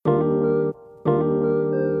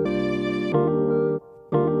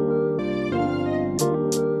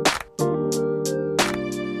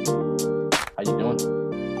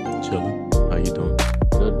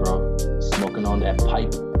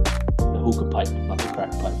pipe, not the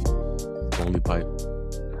crack pipe. Only pipe.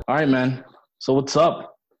 All right, man. So what's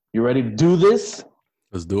up? You ready to do this?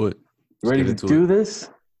 Let's do it. You ready to do this?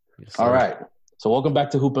 Yes, All sir. right. So welcome back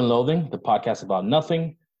to Hoop and Loathing, the podcast about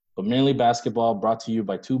nothing, but mainly basketball, brought to you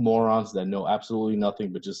by two morons that know absolutely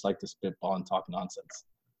nothing, but just like to spitball and talk nonsense.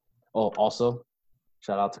 Oh, also,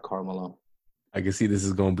 shout out to Karl Malone. I can see this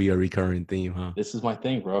is going to be a recurring theme, huh? This is my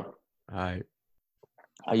thing, bro. All right.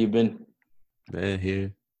 How you been? Man,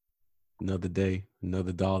 here. Another day,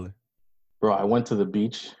 another dollar. Bro, I went to the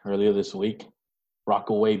beach earlier this week,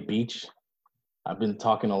 Rockaway Beach. I've been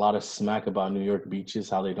talking a lot of smack about New York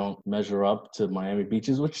beaches, how they don't measure up to Miami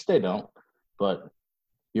beaches, which they don't. But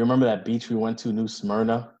you remember that beach we went to, New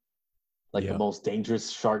Smyrna? Like the most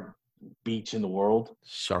dangerous shark beach in the world.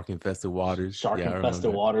 Shark-infested waters.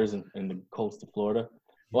 Shark-infested waters in the coast of Florida.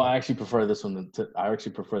 Well, I actually prefer this one to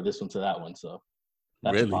that one. So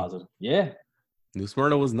that's really? a positive. Yeah. New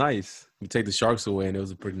Smyrna was nice. You take the sharks away, and it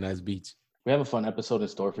was a pretty nice beach. We have a fun episode in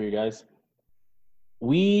store for you guys.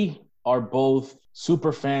 We are both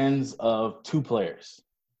super fans of two players.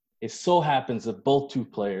 It so happens that both two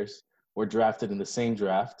players were drafted in the same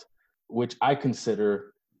draft, which I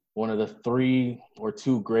consider one of the three or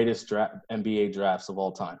two greatest NBA drafts of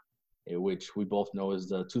all time, which we both know is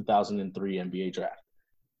the 2003 NBA draft.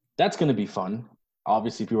 That's going to be fun.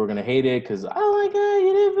 Obviously, people are going to hate it because, oh my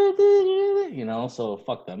God, you know, so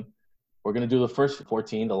fuck them. We're going to do the first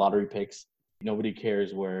 14, the lottery picks. Nobody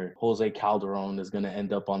cares where Jose Calderon is going to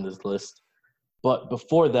end up on this list. But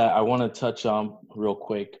before that, I want to touch on real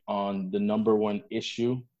quick on the number one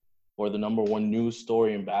issue or the number one news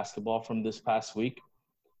story in basketball from this past week.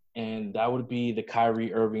 And that would be the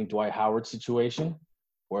Kyrie Irving, Dwight Howard situation,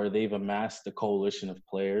 where they've amassed a coalition of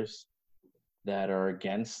players that are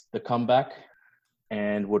against the comeback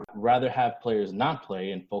and would rather have players not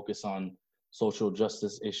play and focus on social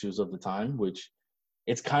justice issues of the time, which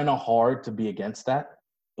it's kind of hard to be against that.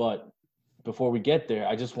 But before we get there,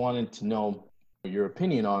 I just wanted to know your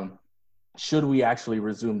opinion on, should we actually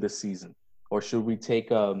resume this season? Or should we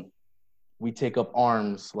take up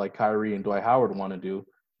arms like Kyrie and Dwight Howard want to do,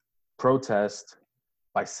 protest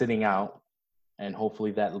by sitting out, and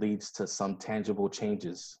hopefully that leads to some tangible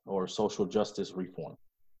changes or social justice reform?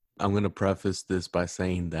 I'm going to preface this by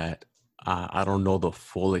saying that I don't know the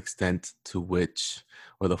full extent to which,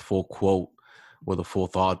 or the full quote, or the full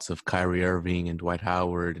thoughts of Kyrie Irving and Dwight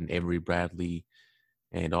Howard and Avery Bradley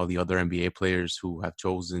and all the other NBA players who have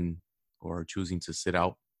chosen or are choosing to sit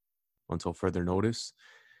out until further notice.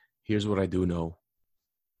 Here's what I do know.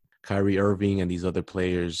 Kyrie Irving and these other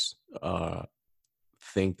players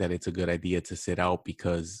think that it's a good idea to sit out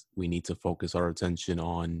because we need to focus our attention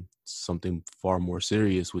on something far more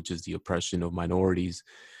serious, which is the oppression of minorities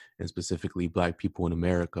and specifically Black people in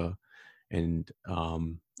America. And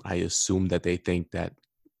I assume that they think that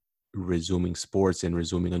resuming sports and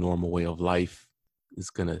resuming a normal way of life is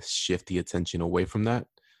going to shift the attention away from that.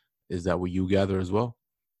 Is that what you gather as well?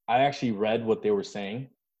 I actually read what they were saying.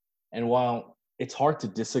 And while it's hard to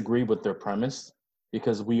disagree with their premise,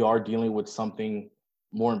 because we are dealing with something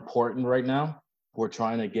more important right now, we're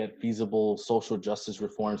trying to get feasible social justice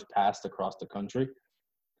reforms passed across the country.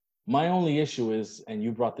 My only issue is, and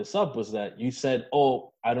you brought this up, was that you said,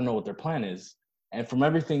 oh, I don't know what their plan is. And from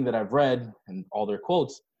everything that I've read and all their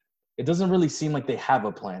quotes, it doesn't really seem like they have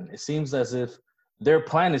a plan. It seems as if their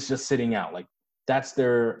plan is just sitting out. Like, that's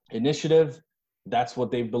their initiative. That's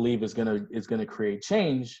what they believe is gonna create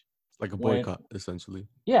change. Like a boycott, essentially.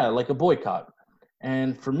 Yeah, like a boycott.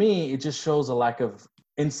 And for me, it just shows a lack of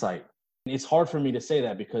insight. It's hard for me to say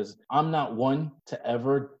that because I'm not one to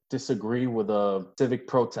ever disagree with a civic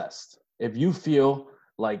protest. If you feel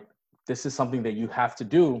like this is something that you have to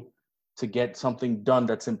do to get something done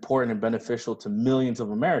that's important and beneficial to millions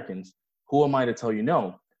of Americans, who am I to tell you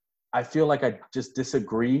no? I feel like I just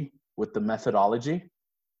disagree with the methodology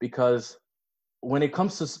because when it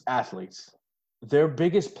comes to athletes, their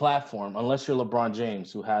biggest platform, unless you're LeBron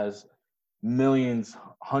James, who has millions,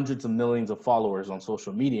 hundreds of millions of followers on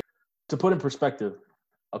social media. To put in perspective,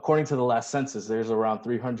 according to the last census, there's around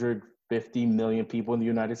 350 million people in the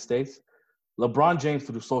United States. LeBron James,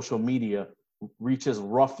 through social media, reaches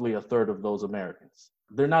roughly a third of those Americans.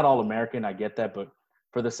 They're not all American, I get that, but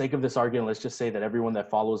for the sake of this argument, let's just say that everyone that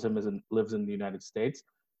follows him lives in the United States.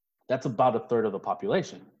 That's about a third of the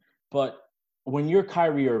population. But when you're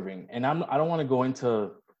Kyrie Irving, and I don't want to go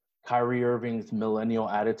into Kyrie Irving's millennial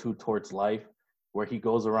attitude towards life, where he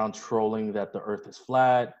goes around trolling that the earth is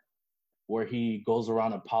flat, where he goes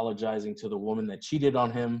around apologizing to the woman that cheated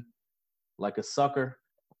on him like a sucker.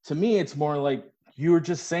 To me, it's more like you're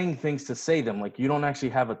just saying things to say them. Like you don't actually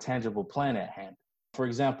have a tangible plan at hand. For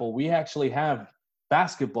example, we actually have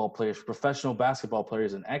basketball players, professional basketball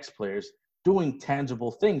players and ex-players doing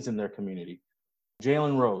tangible things in their community.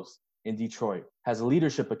 Jalen Rose in Detroit has a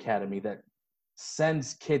leadership academy that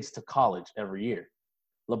sends kids to college every year.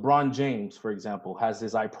 LeBron James, for example, has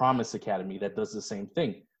his I Promise Academy that does the same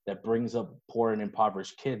thing, that brings up poor and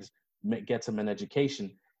impoverished kids, gets them an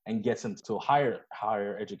education, and gets them to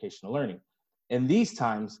higher educational learning. In these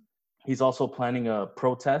times, he's also planning a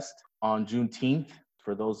protest on Juneteenth.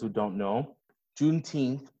 For those who don't know,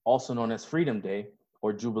 Juneteenth, also known as Freedom Day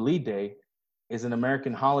or Jubilee Day, is an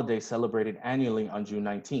American holiday celebrated annually on June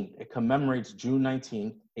 19th. It commemorates June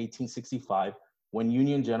 19th, 1865, when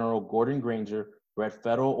Union General Gordon Granger read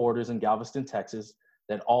federal orders in Galveston, Texas,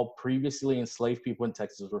 that all previously enslaved people in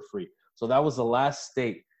Texas were free. So that was the last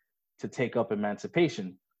state to take up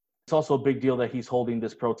emancipation. It's also a big deal that he's holding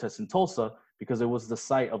this protest in Tulsa because it was the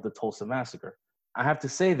site of the Tulsa Massacre. I have to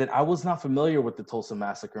say that I was not familiar with the Tulsa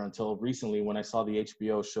Massacre until recently when I saw the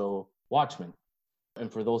HBO show Watchmen.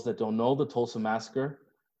 And for those that don't know, the Tulsa Massacre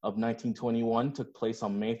of 1921 took place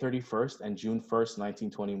on May 31st and June 1st,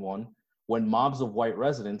 1921, when mobs of white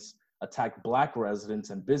residents attacked Black residents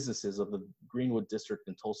and businesses of the Greenwood District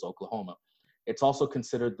in Tulsa, Oklahoma. It's also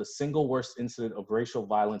considered the single worst incident of racial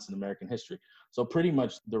violence in American history. So pretty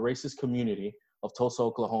much the racist community of Tulsa,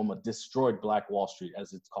 Oklahoma destroyed Black Wall Street,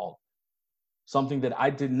 as it's called. Something that I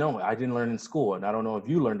didn't know. I didn't learn in school. And I don't know if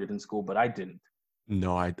you learned it in school, but I didn't.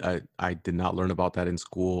 No, I did not learn about that in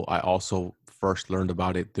school. I also first learned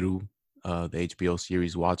about it through the HBO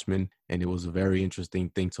series Watchmen, and it was a very interesting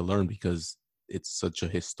thing to learn because it's such a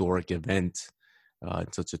historic event,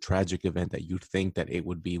 it's such a tragic event that you'd think that it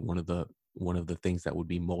would be one of the things that would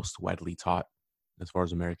be most widely taught as far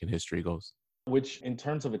as American history goes. Which, in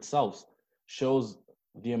terms of itself, shows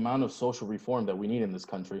the amount of social reform that we need in this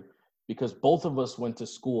country, because both of us went to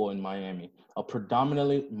school in Miami, a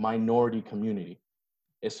predominantly minority community.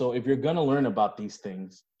 And so if you're going to learn about these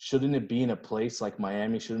things, shouldn't it be in a place like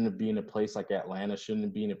Miami? Shouldn't it be in a place like Atlanta? Shouldn't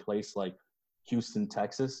it be in a place like Houston,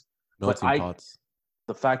 Texas? Melting pots.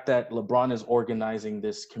 The fact that LeBron is organizing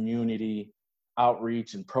this community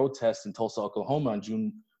outreach and protest in Tulsa, Oklahoma on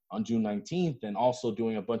June 19th, and also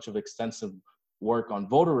doing a bunch of extensive work on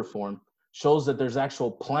voter reform shows that there's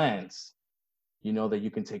actual plans, that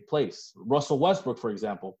you can take place. Russell Westbrook, for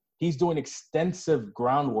example, he's doing extensive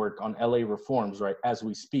groundwork on LA reforms right as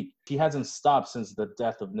we speak. He hasn't stopped since the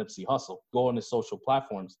death of Nipsey Hussle. Go on his social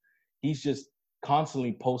platforms. He's just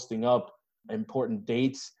constantly posting up important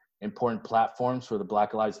dates, important platforms for the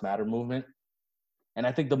Black Lives Matter movement. And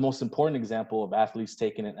I think the most important example of athletes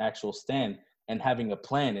taking an actual stand and having a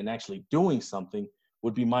plan and actually doing something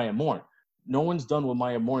would be Maya Moore. No one's done what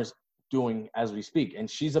Maya Moore is doing as we speak. And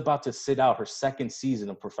she's about to sit out her second season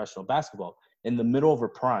of professional basketball in the middle of her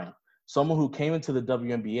prime. Someone who came into the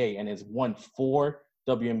WNBA and has won 4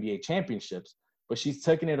 WNBA championships, but she's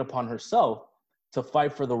taken it upon herself to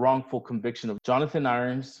fight for the wrongful conviction of Jonathan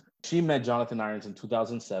Irons. She met Jonathan Irons in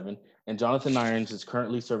 2007, and Jonathan Irons is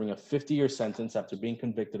currently serving a 50-year sentence after being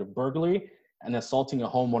convicted of burglary and assaulting a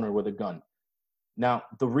homeowner with a gun. Now,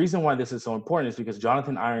 the reason why this is so important is because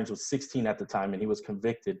Jonathan Irons was 16 at the time, and he was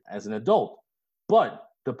convicted as an adult. But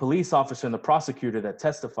the police officer and the prosecutor that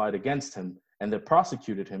testified against him and that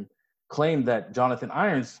prosecuted him claimed that Jonathan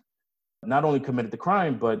Irons not only committed the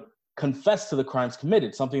crime, but confessed to the crimes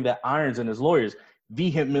committed, something that Irons and his lawyers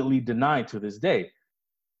vehemently deny to this day.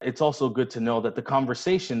 It's also good to know that the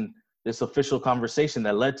conversation, this official conversation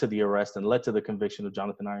that led to the arrest and led to the conviction of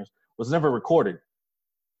Jonathan Irons, was never recorded.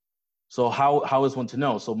 So how is one to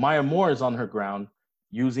know? So Maya Moore is on her ground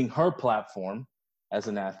using her platform as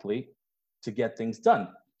an athlete to get things done.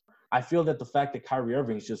 I feel that the fact that Kyrie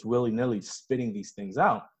Irving is just willy-nilly spitting these things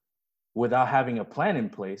out without having a plan in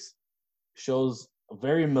place shows a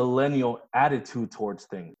very millennial attitude towards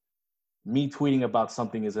things. Me tweeting about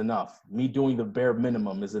something is enough. Me doing the bare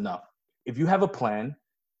minimum is enough. If you have a plan,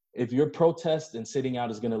 if your protest and sitting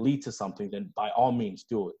out is going to lead to something, then by all means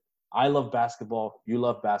do it. I love basketball. You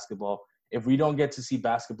love basketball. If we don't get to see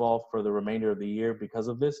basketball for the remainder of the year because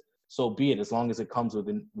of this, so be it, as long as it comes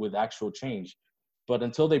with actual change. But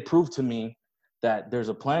until they prove to me that there's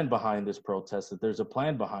a plan behind this protest, that there's a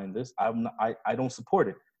plan behind this, I don't support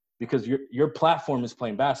it, because your platform is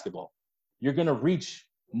playing basketball. You're going to reach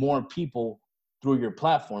more people through your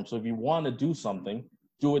platform. So if you want to do something,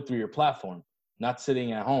 do it through your platform, not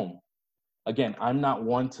sitting at home. Again, I'm not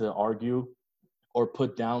one to argue or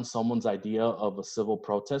put down someone's idea of a civil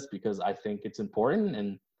protest, because I think it's important.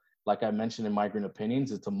 And like I mentioned in Migrant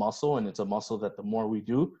Opinions, it's a muscle, and it's a muscle that the more we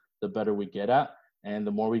do, the better we get at, and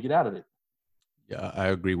the more we get out of it. Yeah, I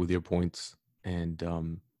agree with your points. And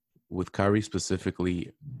with Kyrie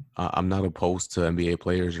specifically, I'm not opposed to NBA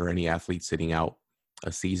players or any athletes sitting out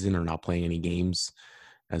a season or not playing any games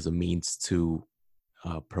as a means to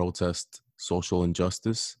protest social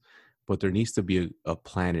injustice. But there needs to be a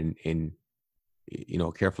plan in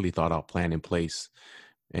a carefully thought out plan in place,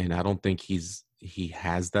 and I don't think he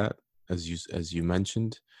has that, as you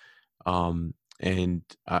mentioned. And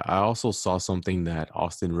I also saw something that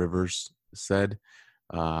Austin Rivers said.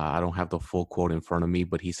 I don't have the full quote in front of me,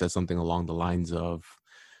 but he said something along the lines of,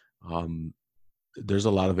 um, there's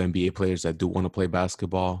a lot of NBA players that do want to play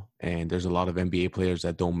basketball, and there's a lot of NBA players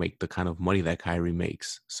that don't make the kind of money that Kyrie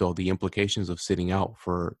makes. So the implications of sitting out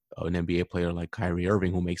for an NBA player like Kyrie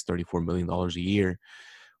Irving, who makes $34 million a year,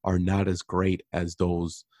 are not as great as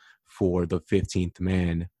those for the 15th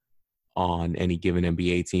man on any given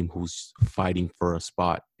NBA team who's fighting for a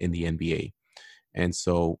spot in the NBA. And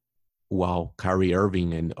so while Kyrie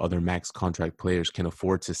Irving and other max contract players can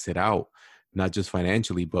afford to sit out, not just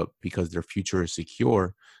financially, but because their future is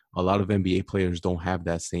secure, a lot of NBA players don't have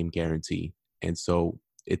that same guarantee. And so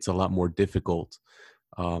it's a lot more difficult,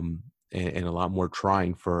 and a lot more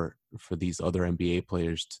trying for these other NBA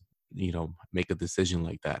players to, make a decision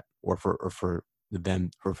like that, or for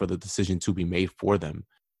the decision to be made for them.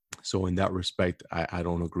 So in that respect, I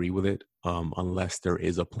don't agree with it, unless there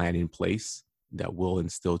is a plan in place that will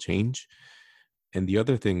instill change. And the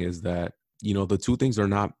other thing is that, the two things are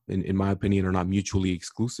not, in my opinion, are not mutually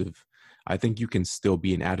exclusive. I think you can still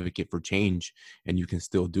be an advocate for change and you can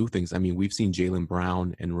still do things. I mean, we've seen Jaylen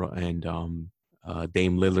Brown and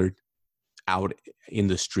Dame Lillard out in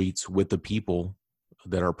the streets with the people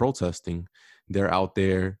that are protesting. They're out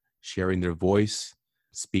there sharing their voice,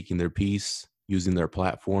 speaking their piece, using their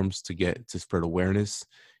platforms to spread awareness.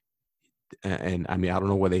 And I mean, I don't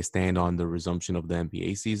know where they stand on the resumption of the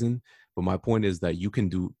NBA season, but my point is that you can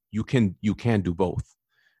do both.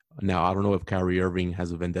 Now, I don't know if Kyrie Irving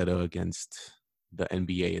has a vendetta against the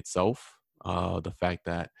NBA itself. The fact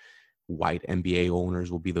that white NBA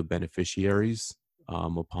owners will be the beneficiaries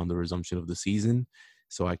upon the resumption of the season,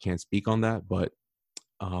 so I can't speak on that. But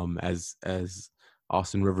as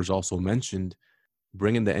Austin Rivers also mentioned,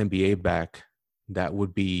 bringing the NBA back, that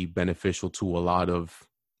would be beneficial to a lot of,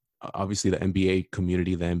 obviously the NBA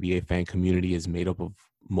community, the NBA fan community is made up of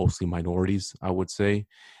mostly minorities, I would say.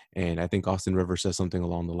 And I think Austin Rivers says something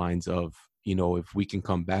along the lines of, if we can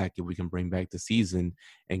come back, if we can bring back the season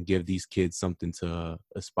and give these kids something to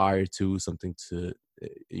aspire to, something to,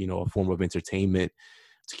 a form of entertainment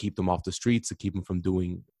to keep them off the streets, to keep them from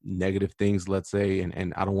doing negative things, let's say.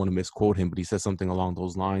 And I don't want to misquote him, but he said something along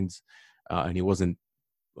those lines. And he wasn't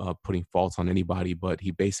putting faults on anybody, but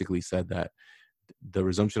he basically said that the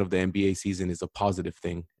resumption of the NBA season is a positive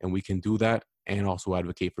thing, and we can do that and also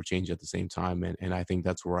advocate for change at the same time. And I think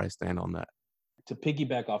that's where I stand on that. To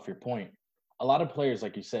piggyback off your point, a lot of players,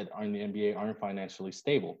 like you said, in the NBA aren't financially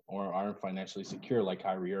stable or aren't financially secure, like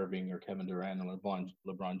Kyrie Irving or Kevin Durant or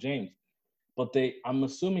LeBron James. But I'm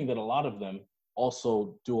assuming that a lot of them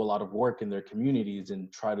also do a lot of work in their communities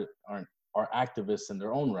and are activists in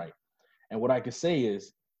their own right. And what I could say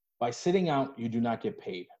is, by sitting out, you do not get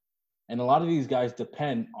paid. And a lot of these guys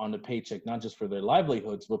depend on the paycheck, not just for their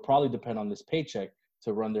livelihoods, but probably depend on this paycheck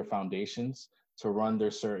to run their foundations, to run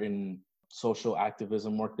their certain social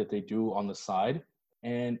activism work that they do on the side.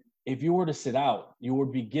 And if you were to sit out, you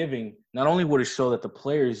would be giving, not only would it show that the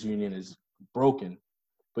players union is broken,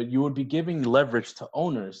 but you would be giving leverage to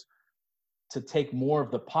owners to take more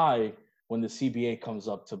of the pie when the CBA comes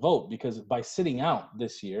up to vote. Because by sitting out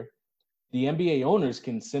this year, the NBA owners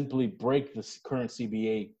can simply break the current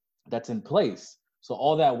CBA that's in place. So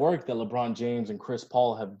all that work that LeBron James and Chris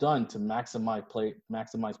Paul have done to maximize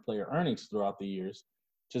player earnings throughout the years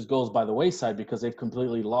just goes by the wayside because they've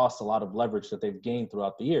completely lost a lot of leverage that they've gained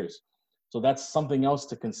throughout the years. So that's something else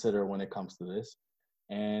to consider when it comes to this.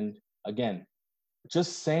 And again,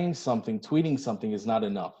 just saying something, tweeting something is not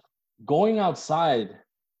enough. Going outside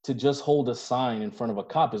to just hold a sign in front of a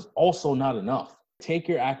cop is also not enough. Take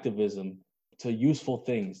your activism to useful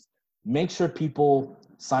things. Make sure people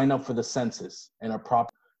sign up for the census and are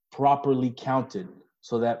properly counted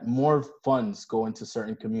so that more funds go into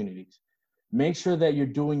certain communities. Make sure that you're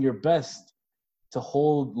doing your best to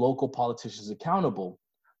hold local politicians accountable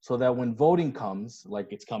so that when voting comes,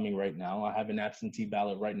 like it's coming right now, I have an absentee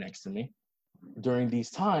ballot right next to me. During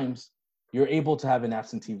these times, you're able to have an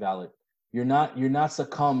absentee ballot. You're not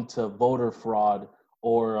succumb to voter fraud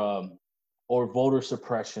or voter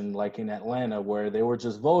suppression like in Atlanta, where they were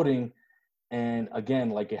just voting. And again,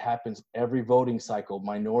 like it happens every voting cycle,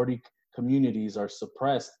 minority communities are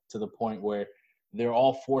suppressed to the point where they're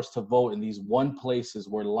all forced to vote in these one places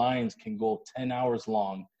where lines can go 10 hours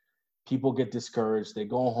long people get discouraged, they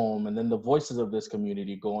go home, and then the voices of this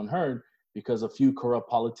community go unheard because a few corrupt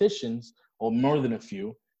politicians, or more than a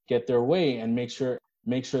few, get their way and make sure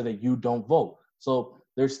that you don't vote. So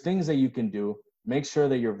there's things that you can do. Make sure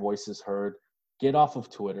that your voice is heard. Get off of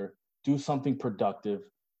Twitter. Do something productive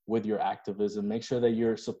with your activism. Make sure that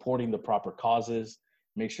you're supporting the proper causes.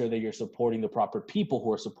 Make sure that you're supporting the proper people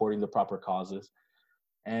who are supporting the proper causes.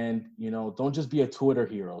 And, don't just be a Twitter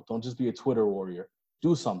hero. Don't just be a Twitter warrior.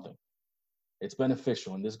 Do something. It's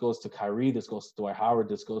beneficial. And this goes to Kyrie. This goes to Dwight Howard.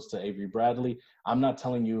 This goes to Avery Bradley. I'm not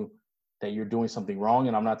telling you that you're doing something wrong,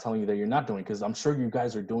 and I'm not telling you that you're not doing, because I'm sure you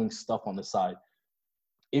guys are doing stuff on the side.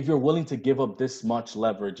 If you're willing to give up this much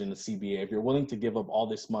leverage in the CBA, if you're willing to give up all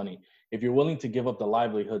this money, if you're willing to give up the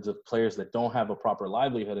livelihoods of players that don't have a proper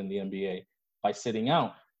livelihood in the NBA by sitting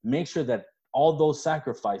out, make sure that all those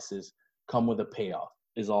sacrifices come with a payoff,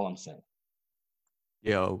 is all I'm saying.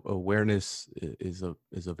 Yeah, awareness is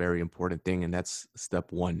a very important thing, and that's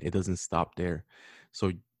step one. It doesn't stop there.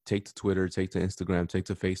 So take to Twitter, take to Instagram, take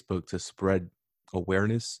to Facebook to spread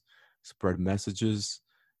awareness, spread messages.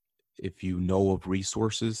 If you know of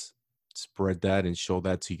resources, spread that and show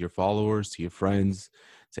that to your followers, to your friends,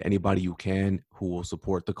 to anybody you can who will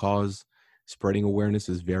support the cause. Spreading awareness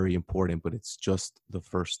is very important, but it's just the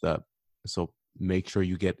first step. So make sure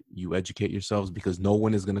you educate yourselves, because no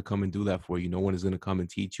one is going to come and do that for you. No one is going to come and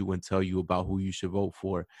teach you and tell you about who you should vote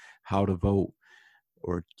for, how to vote,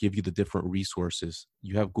 or give you the different resources.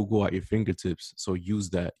 You have Google at your fingertips. So use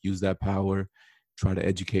that power, try to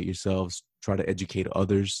educate yourselves, try to educate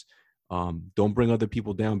others. Don't bring other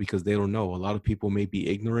people down because they don't know. A lot of people may be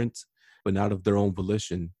ignorant, but not of their own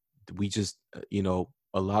volition. We just,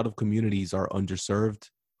 a lot of communities are underserved,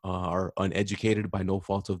 are uneducated by no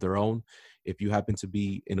fault of their own. If you happen to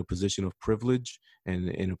be in a position of privilege and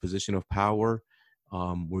in a position of power,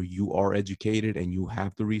 where you are educated and you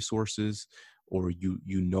have the resources, or you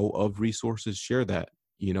know of resources, share that.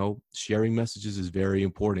 Sharing messages is very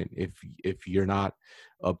important. If you're not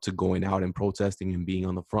up to going out and protesting and being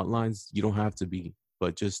on the front lines, you don't have to be,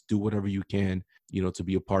 but just do whatever you can, to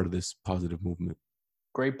be a part of this positive movement.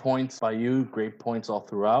 Great points by you. Great points all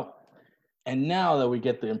throughout. And now that we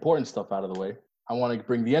get the important stuff out of the way, I want to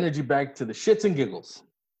bring the energy back to the shits and giggles.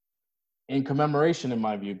 In commemoration, in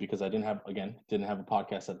my view, because I didn't have a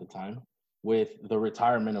podcast at the time, with the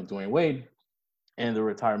retirement of Dwayne Wade and the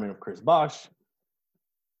retirement of Chris Bosh,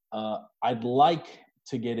 I'd like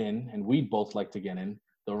to get in, and we'd both like to get in,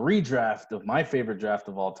 the redraft of my favorite draft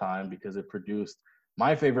of all time, because it produced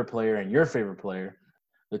my favorite player and your favorite player,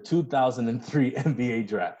 the 2003 NBA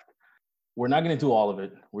draft. We're not going to do all of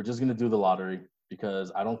it. We're just going to do the lottery,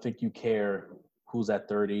 because I don't think you care who's at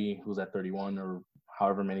 30, who's at 31, or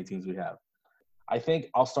however many teams we have. I think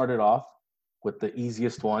I'll start it off with the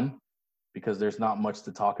easiest one, because there's not much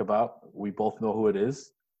to talk about. We both know who it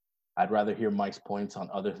is. I'd rather hear Mike's points on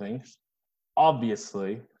other things.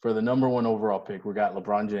 Obviously, for the number one overall pick, we got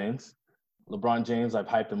LeBron James. LeBron James, I've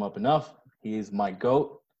hyped him up enough. He is my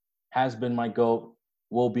GOAT, has been my GOAT,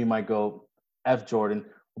 will be my GOAT. F. Jordan.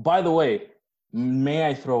 By the way, may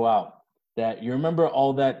I throw out that you remember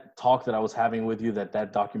all that talk that I was having with you,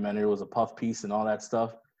 that documentary was a puff piece and all that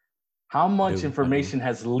stuff? How much information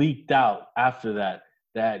has leaked out after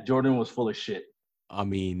that Jordan was full of shit? I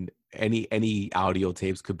mean, any audio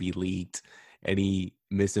tapes could be leaked. Any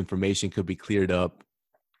misinformation could be cleared up.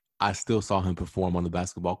 I still saw him perform on the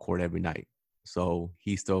basketball court every night. So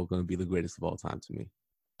he's still going to be the greatest of all time to me.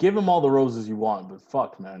 Give him all the roses you want, but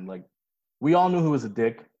fuck, man. Like, we all knew he was a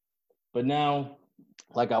dick. But now,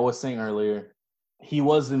 like I was saying earlier, he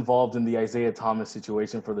was involved in the Isaiah Thomas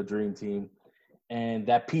situation for the Dream Team. And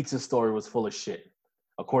that pizza story was full of shit,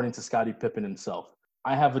 according to Scottie Pippen himself.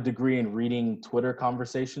 I have a degree in reading Twitter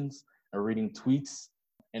conversations or reading tweets.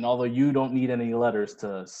 And although you don't need any letters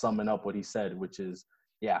to sum it up what he said, which is,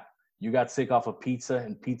 yeah, you got sick off of pizza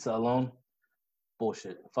and pizza alone.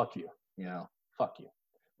 Bullshit. Fuck you. Fuck you.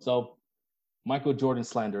 So Michael Jordan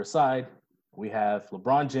slander aside, we have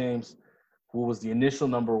LeBron James, who was the initial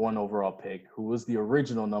number one overall pick, who was the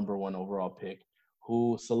original number one overall pick,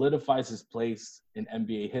 who solidifies his place in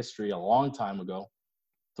NBA history a long time ago,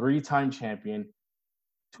 3-time champion,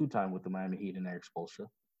 2-time with the Miami Heat and Erik Spoelstra.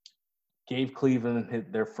 Gave Cleveland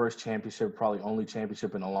their first championship, probably only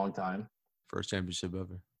championship in a long time. First championship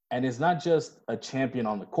ever. And is not just a champion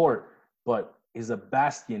on the court, but is a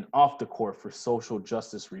bastion off the court for social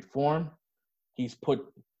justice reform. He's put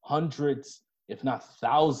hundreds, if not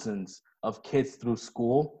thousands, of kids through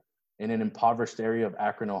school in an impoverished area of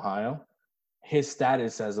Akron, Ohio. His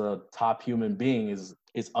status as a top human being is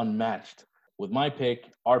unmatched. With my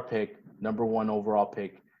pick, our pick, number one overall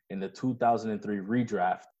pick, in the 2003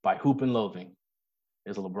 redraft by Hoop and Loathing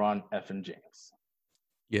is LeBron effing James.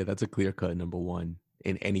 Yeah, that's a clear cut number one.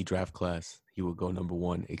 In any draft class, he would go number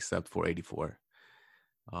one except for 84.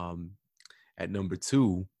 At number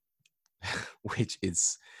two, which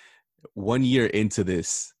is 1 year into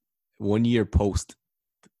this, 1 year post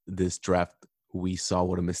this draft, we saw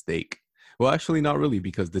what a mistake. Well, actually, not really,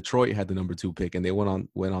 because Detroit had the number two pick, and they went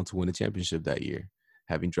on to win a championship that year,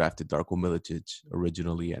 having drafted Darko Milicic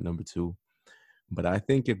originally at number two. But I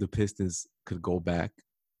think if the Pistons could go back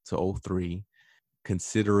to 03,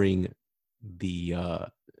 considering the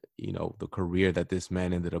the career that this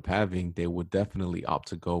man ended up having, they would definitely opt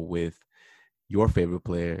to go with your favorite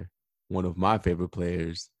player, one of my favorite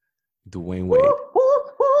players, Dwayne Wade.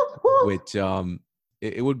 Which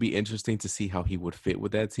it would be interesting to see how he would fit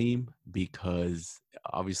with that team, because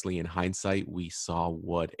obviously in hindsight we saw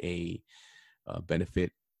what a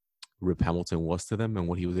benefit Rip Hamilton was to them and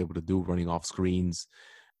what he was able to do running off screens,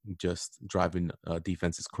 just driving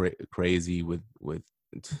defenses crazy with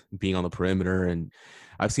being on the perimeter. And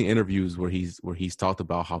I've seen interviews where he's talked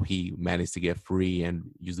about how he managed to get free and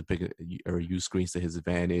use screens to his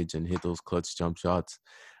advantage and hit those clutch jump shots.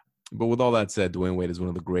 But with all that said, Dwayne Wade is one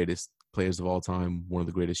of the greatest players of all time, one of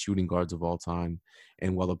the greatest shooting guards of all time.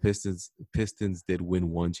 And while the Pistons did win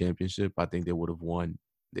one championship, I think they would have won.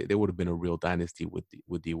 They would have been a real dynasty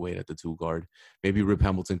with D Wade at the two guard. Maybe Rip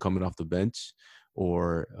Hamilton coming off the bench,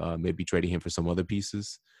 or maybe trading him for some other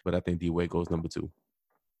pieces. But I think D Wade goes number two.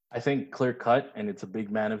 I think clear cut, and it's a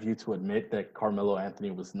big man of you to admit that Carmelo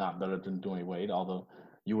Anthony was not better than Dwayne Wade, although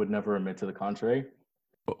you would never admit to the contrary.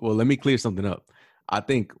 Well, let me clear something up. I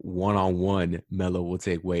think one-on-one, Melo will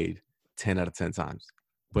take Wade 10 out of 10 times.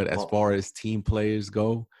 But as far as team players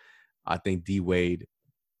go, I think D Wade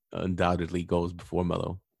undoubtedly goes before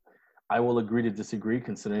Melo. I will agree to disagree,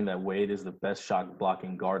 considering that Wade is the best shot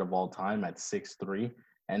blocking guard of all time at 6'3",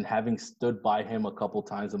 and having stood by him a couple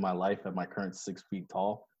times in my life at my current 6 feet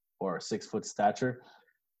tall or 6 foot stature,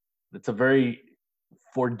 it's a very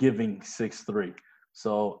forgiving 6'3".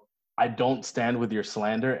 So I don't stand with your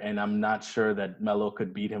slander, and I'm not sure that Melo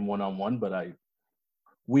could beat him one-on-one, but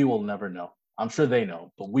we will never know. I'm sure they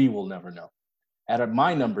know, but we will never know. At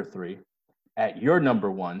my number three, at your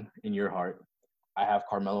number one in your heart, I have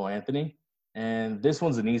Carmelo Anthony. And this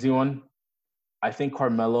one's an easy one. I think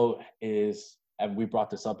Carmelo is, and we brought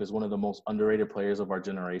this up, is one of the most underrated players of our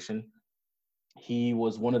generation. He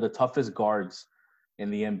was one of the toughest guards in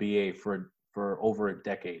the NBA for over a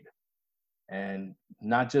decade. And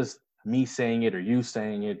not just me saying it or you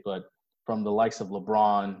saying it, but from the likes of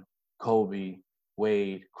LeBron, Kobe,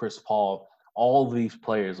 Wade, Chris Paul, all these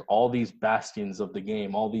players, all these bastions of the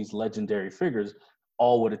game, all these legendary figures,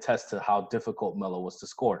 all would attest to how difficult Melo was to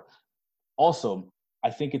score. Also, I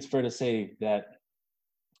think it's fair to say that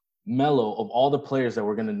Melo, of all the players that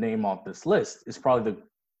we're going to name off this list, is probably the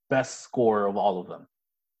best scorer of all of them.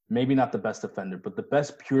 Maybe not the best defender, but the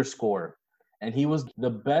best pure scorer. And he was the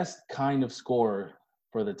best kind of scorer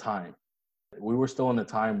for the time. We were still in a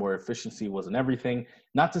time where efficiency wasn't everything.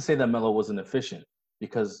 Not to say that Melo wasn't efficient,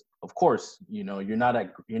 because of course, you're not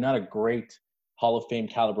a great Hall of Fame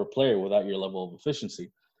caliber player without your level of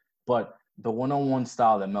efficiency. But the one-on-one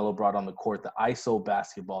style that Melo brought on the court, the ISO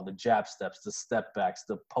basketball, the jab steps, the step backs,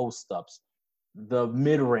 the post-ups, the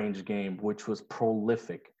mid-range game, which was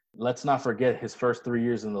prolific. Let's not forget his first 3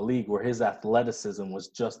 years in the league, where his athleticism was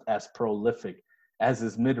just as prolific as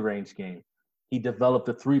his mid-range game. He developed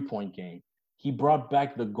a three-point game. He brought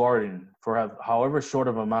back the Garden for however short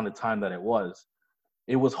of amount of time that it was.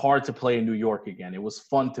 It was hard to play in New York again. It was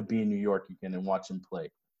fun to be in New York again and watch him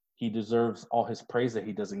play. He deserves all his praise that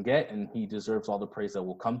he doesn't get, and he deserves all the praise that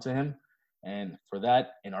will come to him. And for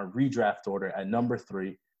that, in our redraft order at number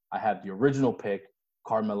 3, I have the original pick,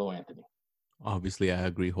 Carmelo Anthony. Obviously, I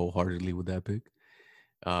agree wholeheartedly with that pick.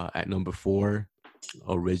 At number 4,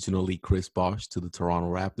 originally Chris Bosh to the Toronto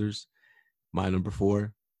Raptors. My number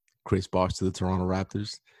 4, Chris Bosh to the Toronto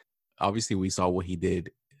Raptors. Obviously, we saw what he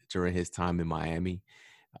did during his time in Miami.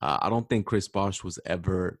 I don't think Chris Bosh was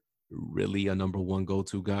ever really a number one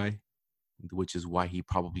go-to guy, which is why he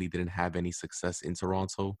probably didn't have any success in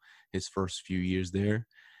Toronto his first few years there.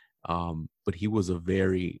 But he was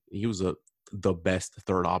the best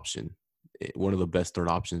third option, one of the best third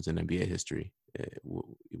options in NBA history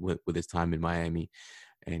with his time in Miami.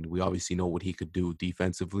 And we obviously know what he could do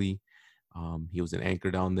defensively. He was an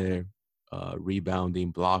anchor down there,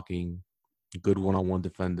 rebounding, blocking, good one-on-one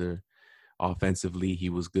defender. Offensively, he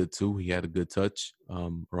was good too. He had a good touch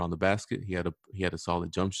around the basket. He had a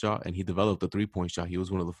solid jump shot, and he developed a three-point shot. He was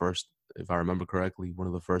one of the first, if I remember correctly, one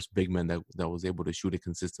of the first big men that was able to shoot it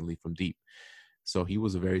consistently from deep. So he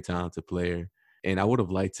was a very talented player, and I would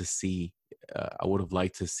have liked to see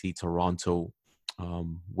Toronto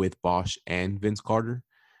with Bosch and Vince Carter.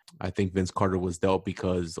 I think Vince Carter was dealt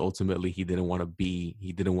because ultimately he didn't want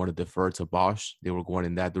to defer to Bosch. They were going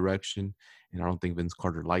in that direction, and I don't think Vince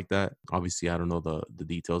Carter liked that. Obviously, I don't know the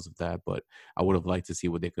details of that, but I would have liked to see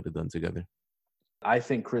what they could have done together. I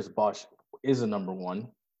think Chris Bosh is a number one,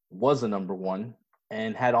 was a number one,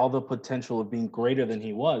 and had all the potential of being greater than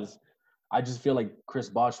he was. I just feel like Chris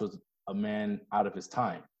Bosh was a man out of his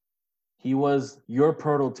time. He was your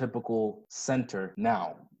prototypical center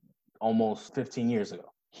now, almost 15 years ago.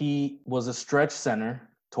 He was a stretch center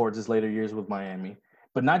towards his later years with Miami,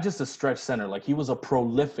 but not just a stretch center. Like, he was a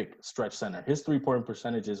prolific stretch center. His three-point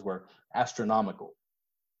percentages were astronomical.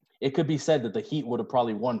 It could be said that the Heat would have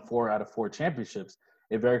probably won 4 out of 4 championships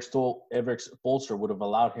if Eric Spoelstra would have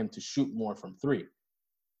allowed him to shoot more from three,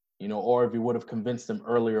 or if he would have convinced him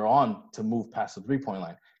earlier on to move past the three-point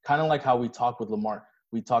line. Kind of like how we talk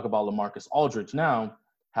about LaMarcus Aldridge now,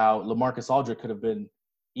 how LaMarcus Aldridge could have been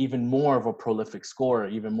even more of a prolific scorer,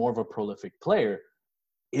 even more of a prolific player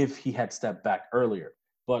if he had stepped back earlier.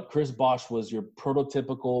 But Chris Bosh was your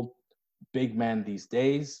prototypical big man these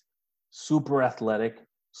days, super athletic,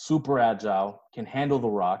 super agile, can handle the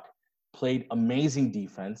rock, played amazing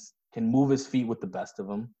defense, can move his feet with the best of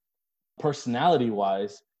them.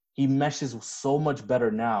 Personality-wise, he meshes so much better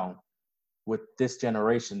now with this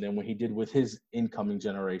generation than what he did with his incoming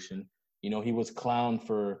generation. He was clowned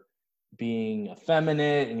for being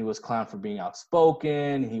effeminate, and he was clowned for being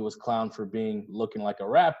outspoken. He was clowned for looking like a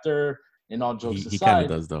Raptor. And all jokes aside, he kind of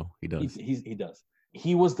does, though. He does. He does.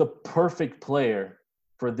 He was the perfect player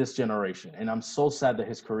for this generation. And I'm so sad that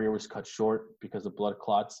his career was cut short because of blood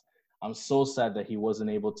clots. I'm so sad that he wasn't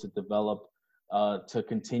able to develop, to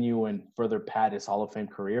continue and further pad his Hall of Fame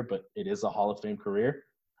career, but it is a Hall of Fame career.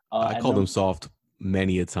 I called him soft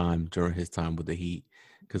many a time during his time with the Heat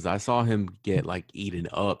because I saw him get eaten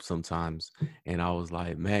up sometimes. And I was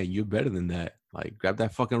like, man, you're better than that. Grab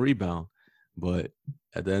that fucking rebound. But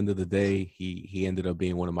at the end of the day, he ended up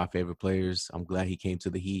being one of my favorite players. I'm glad he came to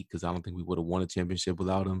the Heat because I don't think we would have won a championship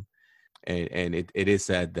without him. And it is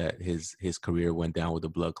sad that his career went down with the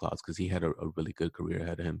blood clots because he had a really good career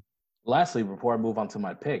ahead of him. Lastly, before I move on to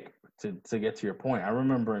my pick, to get to your point, I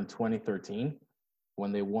remember in 2013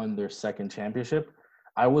 when they won their second championship,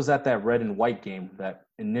 I was at that red and white game, that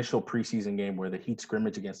initial preseason game where the Heat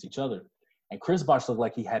scrimmage against each other. And Chris Bosh looked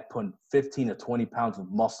like he had put 15 to 20 pounds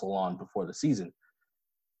of muscle on before the season.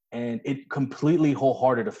 And it completely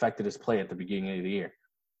wholehearted affected his play at the beginning of the year.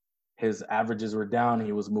 His averages were down.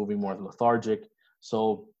 He was moving more lethargic.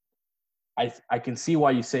 So I can see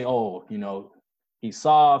why you say, he's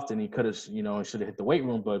soft and he could have, should have hit the weight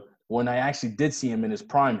room. But when I actually did see him in his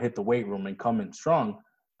prime hit the weight room and come in strong,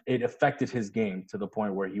 it affected his game to the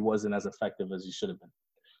point where he wasn't as effective as he should have been.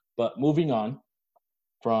 But moving on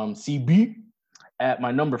from CB, at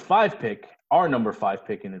my number 5 pick, our number 5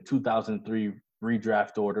 pick in the 2003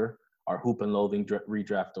 redraft order, our Hoop and Loathing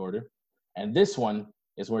redraft order. And this one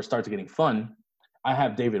is where it starts getting fun. I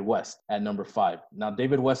have David West at number 5. Now,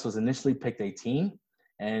 David West was initially picked 18,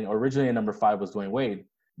 and originally at number 5 was Dwayne Wade.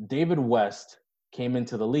 David West came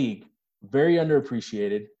into the league very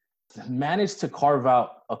underappreciated, managed to carve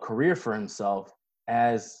out a career for himself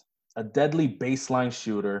as a deadly baseline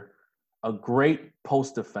shooter, a great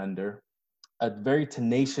post defender, a very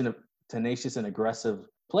tenacious and aggressive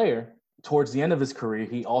player. Towards the end of his career,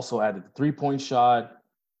 he also added the three-point shot.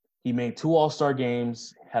 He made 2 All-Star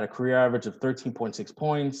games, had a career average of 13.6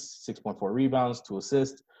 points, 6.4 rebounds, 2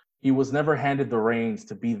 assists. He was never handed the reins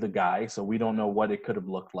to be the guy, so we don't know what it could have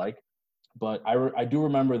looked like. But I do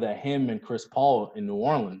remember that him and Chris Paul in New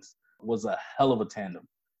Orleans was a hell of a tandem.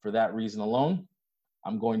 For that reason alone,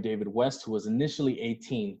 I'm going David West, who was initially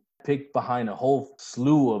 18, picked behind a whole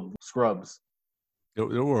slew of scrubs. There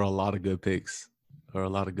were a lot of good picks or a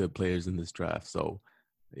lot of good players in this draft. So,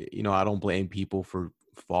 I don't blame people for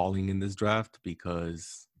falling in this draft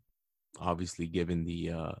because obviously given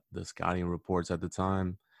the scouting reports at the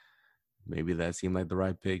time, maybe that seemed like the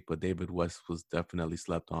right pick, but David West was definitely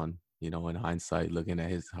slept on, in hindsight, looking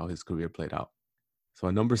at how his career played out. So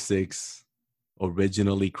at number 6,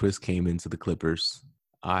 originally Chris came into the Clippers.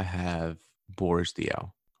 I have Boris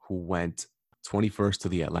Diaw, who went 21st to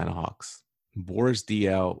the Atlanta Hawks. Boris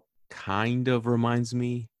Diaw kind of reminds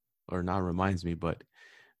me, or not reminds me, but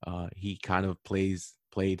he kind of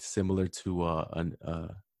played similar to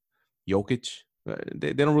Jokic.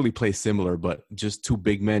 They don't really play similar, but just 2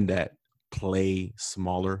 big men that play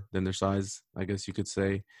smaller than their size, I guess you could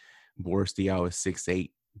say. Boris Diaw is 6'8",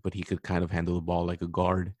 but he could kind of handle the ball like a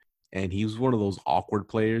guard. And he was one of those awkward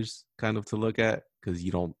players kind of to look at because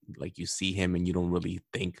you don't like you see him and you don't really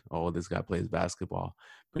think, oh, this guy plays basketball.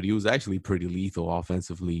 But he was actually pretty lethal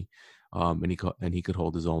offensively, and he could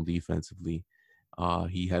hold his own defensively.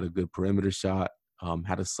 He had a good perimeter shot,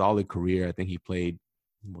 had a solid career. I think he played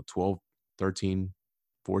 12, 13,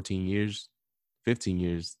 14 years, 15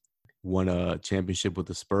 years, won a championship with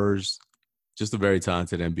the Spurs. Just a very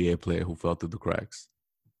talented NBA player who fell through the cracks.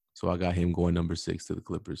 So I got him going number 6 to the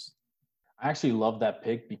Clippers. I actually love that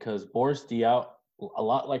pick because Boris Diaw, a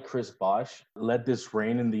lot like Chris Bosh, led this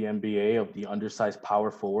reign in the NBA of the undersized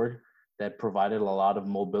power forward that provided a lot of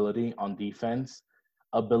mobility on defense,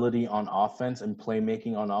 ability on offense, and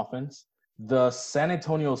playmaking on offense. The San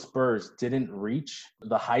Antonio Spurs didn't reach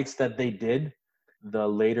the heights that they did the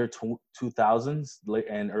later 2000s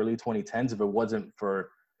and early 2010s if it wasn't for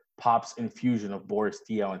Pop's infusion of Boris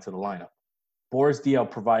Diaw into the lineup. Boris Diaw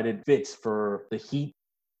provided fits for the Heat,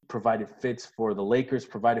 provided fits for the Lakers,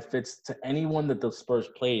 provided fits to anyone that the Spurs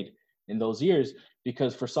played in those years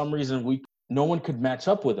because for some reason no one could match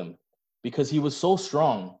up with him because he was so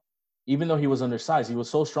strong. Even though he was undersized, he was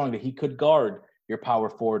so strong that he could guard your power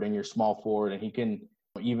forward and your small forward, and he can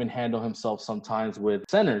even handle himself sometimes with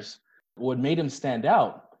centers. What made him stand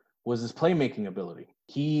out was his playmaking ability.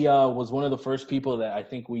 He was one of the first people that I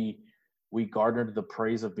think we garnered the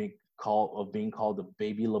praise of being called the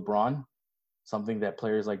baby LeBron, something that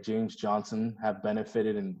players like James Johnson have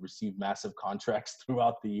benefited and received massive contracts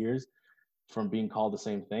throughout the years from being called the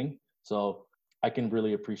same thing. So I can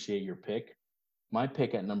really appreciate your pick. My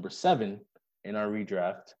pick at number 7 in our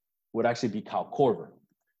redraft would actually be Kyle Korver.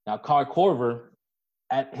 Now, Kyle Korver,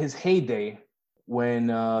 at his heyday, when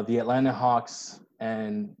the Atlanta Hawks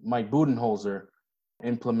and Mike Budenholzer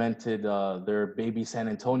implemented their baby San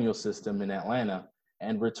Antonio system in Atlanta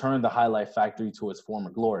and returned the Highlight Factory to its former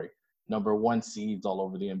glory. Number 1 seeds all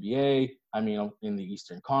over the NBA. I mean, in the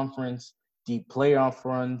Eastern Conference, deep playoff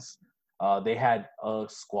runs. They had a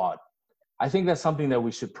squad. I think that's something that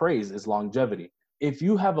we should praise is longevity. If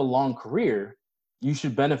you have a long career, you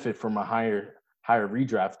should benefit from a higher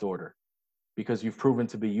redraft order because you've proven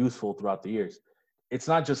to be useful throughout the years. It's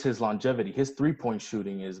not just his longevity. His three-point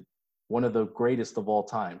shooting is one of the greatest of all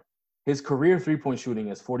time. His career three-point shooting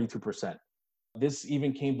is 42%. This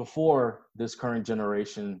even came before this current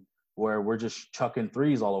generation where we're just chucking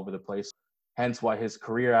threes all over the place. Hence why his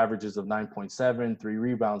career averages of 9.7, 3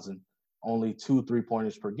 rebounds, and only 2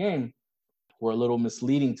 3-pointers per game were a little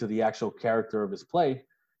misleading to the actual character of his play.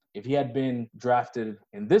 If he had been drafted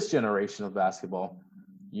in this generation of basketball,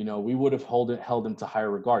 we would have held him to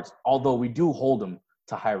higher regards, although we do hold him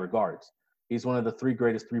to high regards. He's one of the 3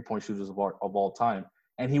 greatest three-point shooters of all time.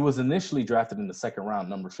 And he was initially drafted in the second round,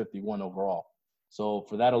 number 51 overall. So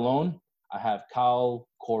for that alone, I have Kyle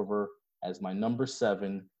Korver as my number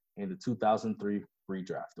 7 in the 2003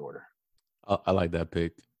 redraft order. I like that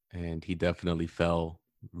pick, and he definitely fell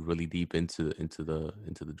really deep into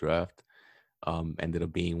the draft. Ended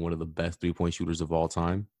up being one of the best 3-point shooters of all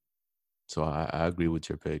time. So I agree with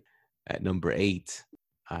your pick. At number 8,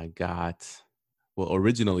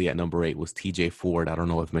 originally at number 8 was TJ Ford. I don't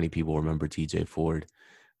know if many people remember TJ Ford.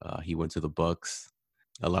 He went to the Bucks.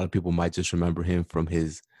 A lot of people might just remember him from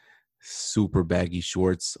his super baggy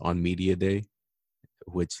shorts on media day,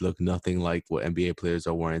 which look nothing like what NBA players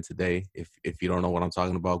are wearing today. If you don't know what I'm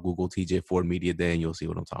talking about, Google TJ Ford media day and you'll see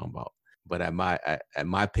what I'm talking about. But at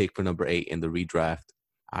my pick for number 8 in the redraft,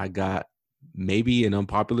 I got maybe an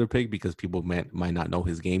unpopular pick because people might not know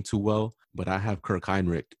his game too well. But I have Kirk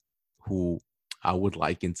Hinrich, who I would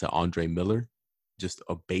liken to Andre Miller, just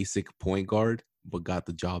a basic point guard, but got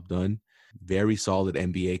the job done. Very solid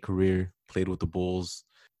NBA career, played with the Bulls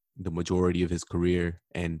the majority of his career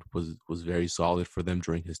and was very solid for them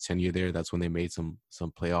during his tenure there. That's when they made some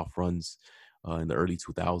playoff runs in the early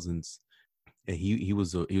 2000s. And he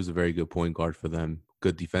was a very good point guard for them.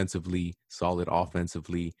 Good defensively, solid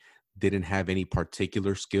offensively. Didn't have any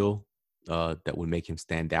particular skill that would make him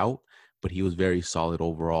stand out, but he was very solid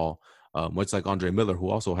overall. Much like Andre Miller, who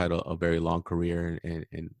also had a very long career and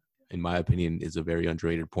in my opinion is a very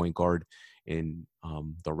underrated point guard in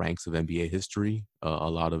the ranks of NBA history. A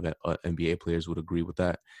lot of NBA players would agree with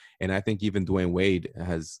that. And I think even Dwayne Wade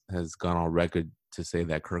has gone on record to say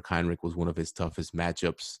that Kirk Hinrich was one of his toughest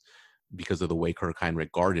matchups because of the way Kirk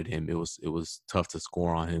Hinrich guarded him. It was tough to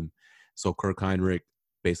score on him. So Kirk Hinrich,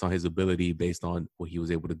 based on his ability, based on what he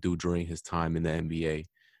was able to do during his time in the NBA,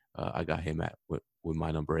 I got him with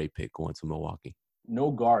my number 8 pick going to Milwaukee.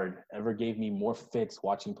 No guard ever gave me more fits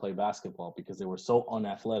watching play basketball because they were so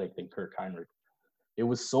unathletic than Kirk Hinrich. It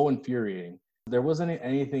was so infuriating. There wasn't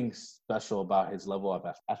anything special about his level of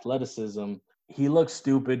athleticism. He looked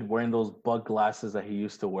stupid wearing those bug glasses that he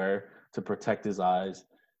used to wear to protect his eyes,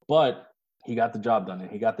 but he got the job done, and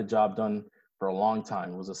he got the job done for a long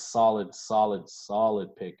time. It was a solid, solid,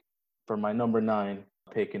 solid pick. For my number 9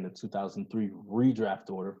 pick in the 2003 redraft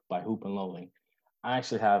order by Hoop and Loling, I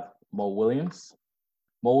actually have Mo Williams.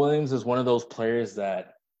 Mo Williams is one of those players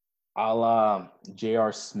that, a la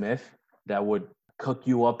J.R. Smith, that would cook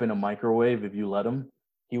you up in a microwave if you let him.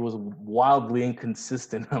 He was wildly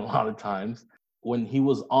inconsistent a lot of times. When he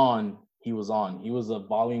was on, he was on. He was a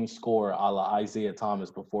volume scorer a la Isaiah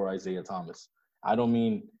Thomas before Isaiah Thomas. I don't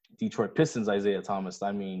mean Detroit Pistons Isaiah Thomas.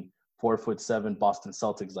 I mean 4'7" Boston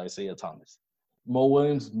Celtics Isaiah Thomas. Mo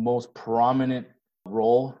Williams' most prominent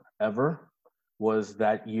role ever was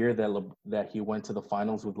that year that he went to the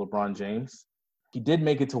finals with LeBron James. He did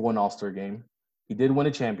make it to one All-Star game. He did win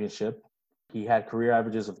a championship. He had career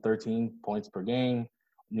averages of 13 points per game,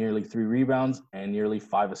 nearly 3 rebounds, and nearly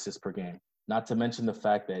 5 assists per game. Not to mention the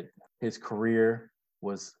fact that his career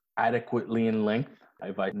was adequately in length,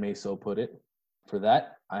 if I may so put it. For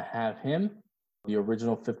that, I have him, the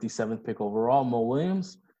original 57th pick overall, Mo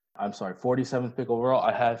Williams. 47th pick overall.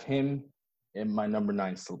 I have him in my number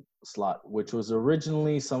 9 slot, which was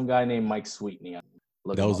originally some guy named Mike Sweetney.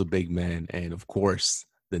 That was a big man. And of course,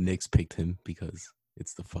 the Knicks picked him because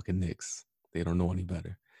it's the fucking Knicks. They don't know any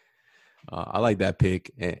better. I like that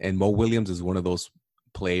pick. And Mo Williams is one of those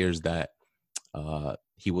players that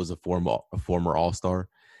he was a former All-Star.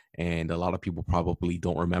 And a lot of people probably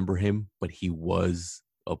don't remember him, but he was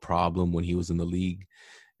a problem when he was in the league.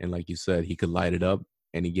 And like you said, he could light it up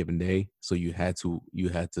any given day. So you had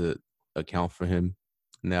to account for him.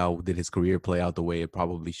 Now, did his career play out the way it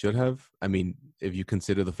probably should have? I mean, if you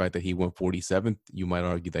consider the fact that he went 47th, you might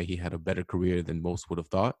argue that he had a better career than most would have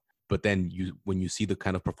thought. But then when you see the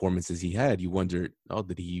kind of performances he had, you wonder,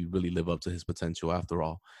 did he really live up to his potential after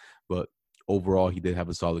all? But overall, he did have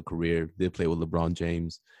a solid career, did play with LeBron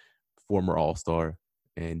James, former All-Star,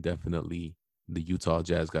 and definitely the Utah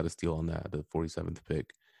Jazz got a steal on that, the 47th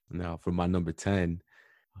pick. Now, for my number 10,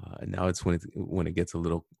 now it's when it gets a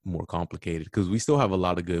little more complicated because we still have a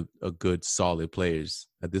lot of good solid players.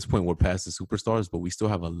 At this point, we're past the superstars, but we still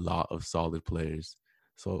have a lot of solid players.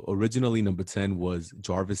 So originally, number 10 was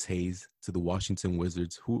Jarvis Hayes to the Washington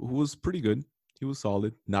Wizards, who was pretty good. He was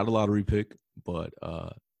solid, not a lottery pick, but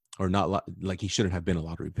or not like he shouldn't have been a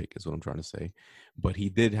lottery pick is what I'm trying to say. But he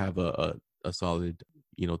did have a solid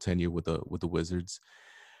tenure with the Wizards.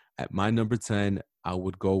 At my number 10, I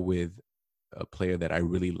would go with a player that I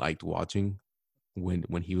really liked watching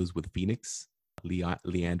when he was with Phoenix,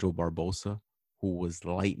 Leandro Barbosa, who was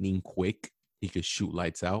lightning quick. He could shoot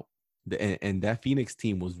lights out. And that Phoenix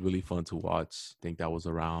team was really fun to watch. I think that was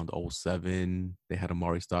around 2007. They had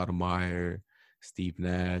Amari Stoudemire, Steve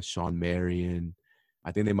Nash, Sean Marion.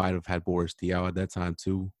 I think they might have had Boris Diaw at that time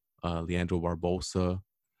too, Leandro Barbosa.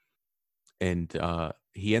 And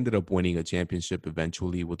he ended up winning a championship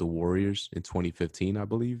eventually with the Warriors in 2015, I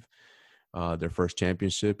believe. Their first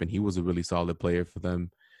championship, and he was a really solid player for them.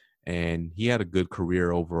 And he had a good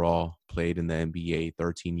career overall, played in the NBA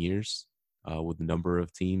 13 years with a number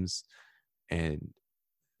of teams. And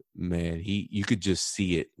man, you could just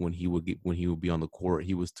see it when he would be on the court.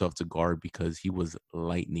 He was tough to guard because he was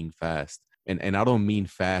lightning fast. And I don't mean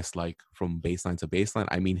fast like from baseline to baseline.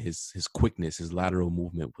 I mean his quickness, his lateral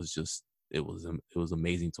movement was just it was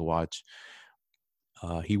amazing to watch.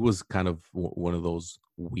 He was kind of one of those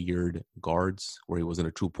weird guards where he wasn't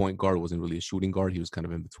a true point guard, wasn't really a shooting guard. He was kind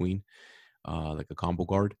of in between, like a combo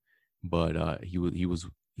guard. But he was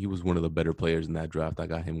one of the better players in that draft. I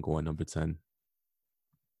got him going number 10.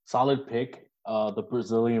 Solid pick. The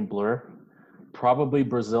Brazilian Blur, probably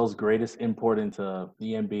Brazil's greatest import into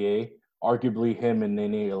the NBA. Arguably him and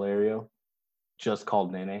Nene Hilario, just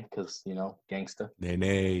called Nene because gangsta.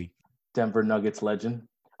 Nene. Denver Nuggets legend.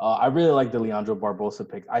 I really like the Leandro Barbosa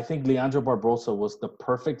pick. I think Leandro Barbosa was the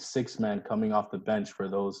perfect six-man coming off the bench for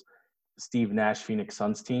those Steve Nash Phoenix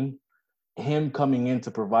Suns team. Him coming in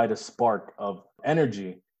to provide a spark of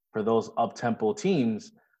energy for those up-tempo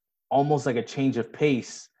teams, almost like a change of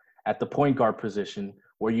pace at the point guard position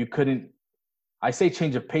where you couldn't – I say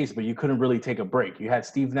change of pace, but you couldn't really take a break. You had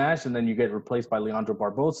Steve Nash, and then you get replaced by Leandro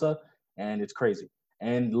Barbosa, and it's crazy.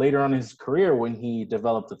 And later on in his career, when he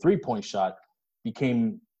developed the three-point shot,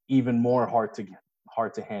 became even more hard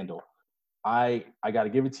to handle. I got to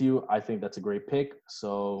give it to you. I think that's a great pick.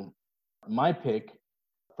 So my pick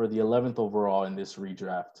for the 11th overall in this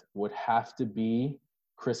redraft would have to be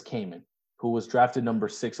Chris Kaman, who was drafted number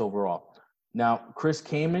 6 overall. Now, Chris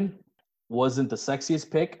Kaman wasn't the sexiest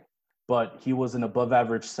pick, but he was an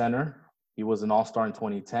above-average center. He was an all-star in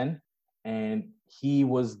 2010, and he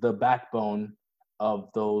was the backbone of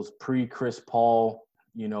those pre-Chris Paul,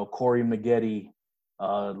 Corey Maggette,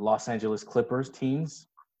 Los Angeles Clippers teams.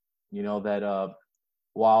 That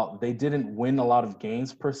while they didn't win a lot of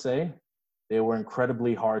games per se, they were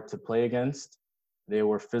incredibly hard to play against. They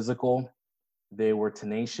were physical. They were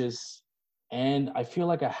tenacious. And I feel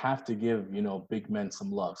like I have to give, big men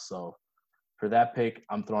some love. So for that pick,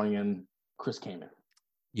 I'm throwing in Chris Kaman.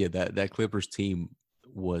 Yeah, that Clippers team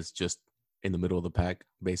was just in the middle of the pack,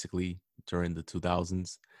 basically, during the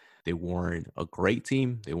 2000s. They weren't a great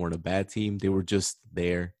team. They weren't a bad team. They were just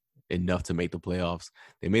there enough to make the playoffs.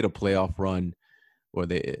 They made a playoff run, or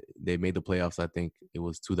they made the playoffs, I think it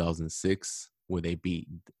was 2006, where they beat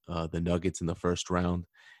the Nuggets in the first round.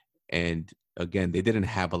 And again, they didn't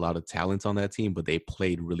have a lot of talent on that team, but they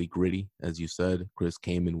played really gritty. As you said, Chris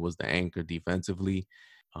Kaman was the anchor defensively.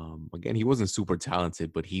 Again, he wasn't super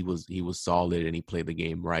talented, but he was solid and he played the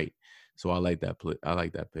game right. So I like that. I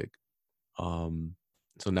like that pick.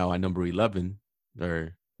 So now at number 11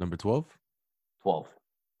 or number 12. 12.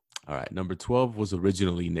 All right, number 12 was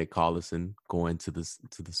originally Nick Collison going to the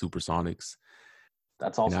Supersonics.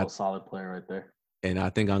 That's also a solid player right there. And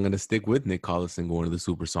I think I'm going to stick with Nick Collison going to the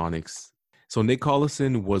Supersonics. So Nick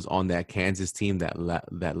Collison was on that Kansas team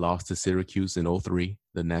that lost to Syracuse in 2003,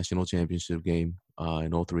 the national championship game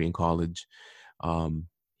in 2003 in college.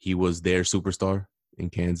 He was their superstar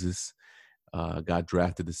in Kansas. Got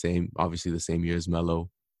drafted the same year as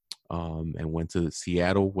Melo, and went to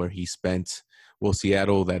Seattle, where he spent. Well,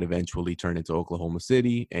 Seattle that eventually turned into Oklahoma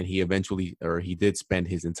City, and he did spend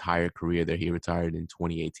his entire career there. He retired in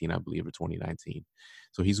 2018, I believe, or 2019.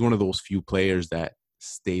 So he's one of those few players that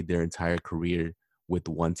stayed their entire career with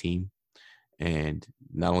one team. And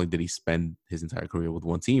not only did he spend his entire career with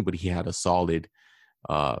one team, but he had a solid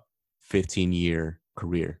 15-year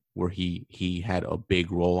career where he had a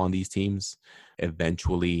big role on these teams.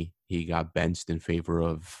 Eventually, he got benched in favor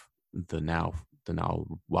of the now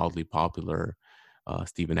wildly popular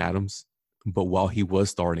Steven Adams. But while he was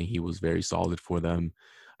starting, he was very solid for them.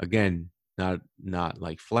 Again, not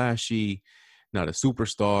like flashy, not a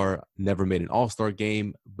superstar, never made an all-star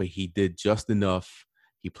game, but he did just enough.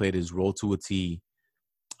 He played his role to a T.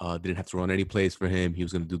 Didn't have to run any plays for him. He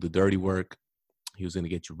was going to do the dirty work. He was going to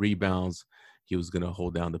get you rebounds. He was going to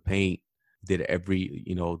hold down the paint. Did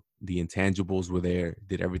the intangibles were there.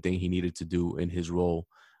 Did everything he needed to do in his role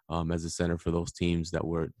as a center for those teams that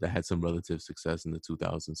had some relative success in the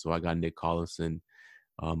 2000s. So I got Nick Collison,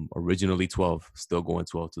 originally 12, still going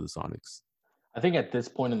 12 to the Sonics. I think at this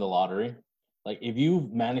point in the lottery, like if you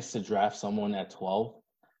managed to draft someone at 12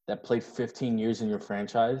 that played 15 years in your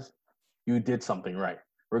franchise, you did something right,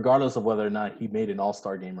 regardless of whether or not he made an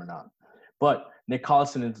all-star game or not. But Nick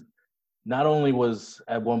Collison not only was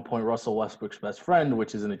at one point Russell Westbrook's best friend,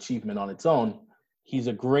 which is an achievement on its own, he's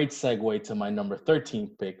a great segue to my number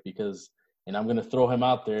 13 pick because, and I'm going to throw him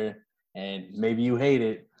out there, and maybe you hate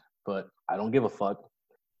it, but I don't give a fuck.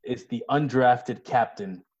 It's the undrafted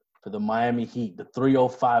captain for the Miami Heat, the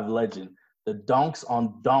 305 legend, the dunks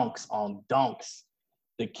on dunks on dunks,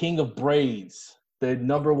 the king of braids, the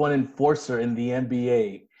number one enforcer in the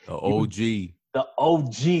NBA. The OG. The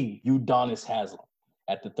OG, Udonis Haslem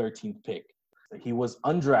at the 13th pick. He was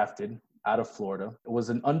undrafted out of Florida. It was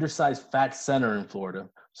an undersized fat center in Florida.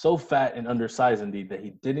 So fat and undersized indeed that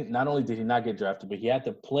he not only did he not get drafted, but he had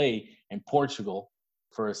to play in Portugal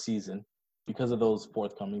for a season because of those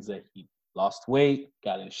forthcomings that he lost weight,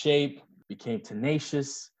 got in shape, became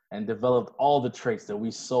tenacious, and developed all the traits that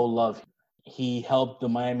we so love. He helped the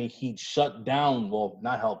Miami Heat he shut down Dirk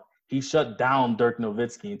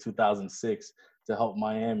Nowitzki in 2006 to help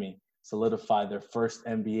Miami solidify their first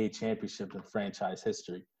NBA championship in franchise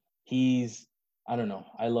history.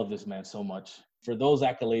 I love this man so much. For those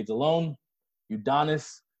accolades alone,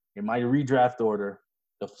 Udonis, in my redraft order,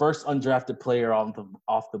 the first undrafted player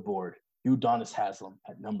off the board, Udonis Haslem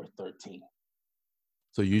at number 13.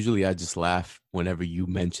 So usually I just laugh whenever you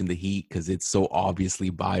mention the Heat because it's so obviously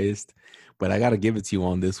biased. But I got to give it to you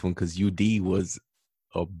on this one because UD was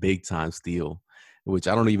a big-time steal, which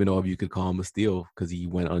I don't even know if you could call him a steal because he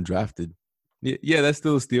went undrafted. Yeah, that's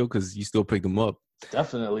still a steal because you still picked him up.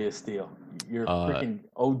 Definitely a steal. You're freaking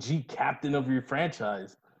OG captain of your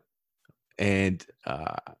franchise. And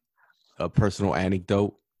a personal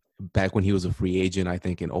anecdote, back when he was a free agent, I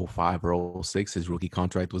think in 05 or 06, his rookie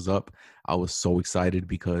contract was up. I was so excited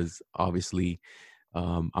because obviously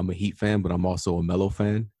I'm a Heat fan, but I'm also a Melo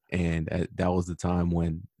fan. And that was the time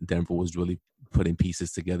when Denver was really putting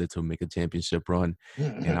pieces together to make a championship run.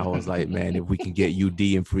 And I was like, man, if we can get UD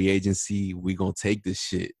in free agency, we going to take this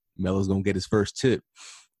shit. Melo's going to get his first chip.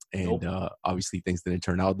 And obviously things didn't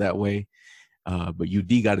turn out that way. But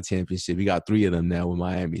UD got a championship. We got 3 of them now with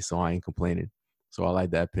Miami, so I ain't complaining. So I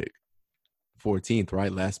like that pick. 14th,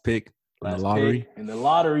 right? Last pick in the Last lottery. pick in the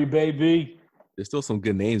lottery, baby. There's still some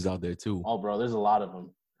good names out there too. Oh, bro, there's a lot of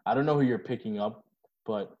them. I don't know who you're picking up,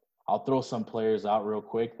 but I'll throw some players out real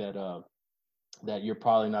quick that you're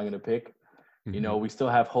probably not going to pick. Mm-hmm. You know, we still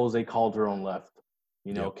have Jose Calderon left.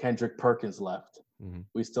 You know, Yep. Kendrick Perkins left. Mm-hmm.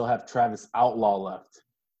 We still have Travis Outlaw left.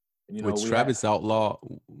 You know, Travis Outlaw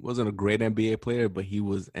wasn't a great NBA player, but he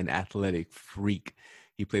was an athletic freak.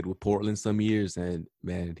 He played with Portland some years, and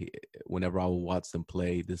man, whenever I would watch them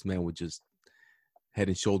play, this man would just head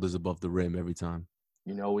and shoulders above the rim every time.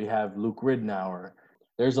 You know, we have Luke Ridnour.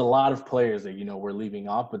 There's a lot of players that, you know, we're leaving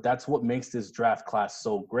off, but that's what makes this draft class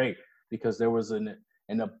so great, because there was an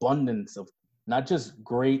abundance of not just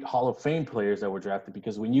great Hall of Fame players that were drafted,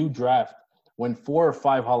 because when 4 or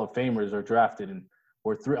 5 Hall of Famers are drafted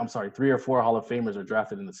or 3 or 4 Hall of Famers are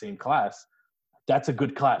drafted in the same class, that's a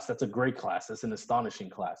good class. That's a great class. That's an astonishing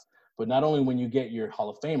class. But not only when you get your Hall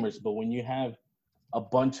of Famers, but when you have a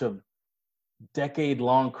bunch of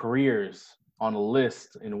decade-long careers on a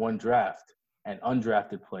list in one draft and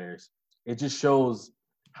undrafted players, it just shows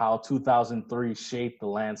how 2003 shaped the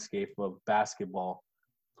landscape of basketball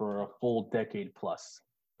for a full decade plus.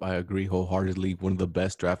 I agree wholeheartedly. One of the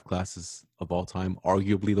best draft classes of all time,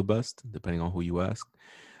 arguably the best, depending on who you ask.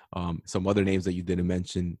 Some other names that you didn't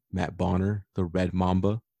mention: Matt Bonner, the Red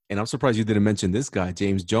Mamba, and I'm surprised you didn't mention this guy,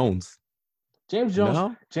 James Jones. James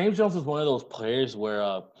Jones was one of those players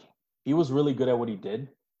where he was really good at what he did.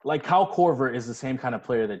 Like Kyle Korver is the same kind of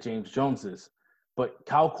player that James Jones is, but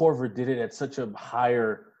Kyle Korver did it at such a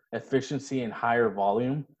higher efficiency and higher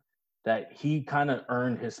volume that he kind of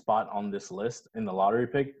earned his spot on this list in the lottery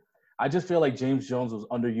pick. I just feel like James Jones was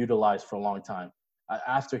underutilized for a long time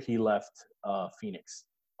after he left Phoenix.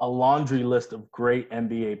 A laundry list of great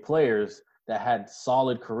NBA players that had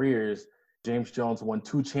solid careers. James Jones won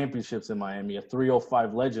 2 championships in Miami, a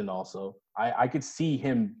 305 legend also. I could see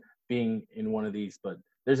him being in one of these, but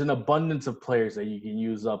there's an abundance of players that you can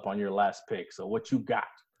use up on your last pick. So what you got?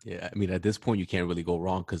 Yeah, I mean, at this point, you can't really go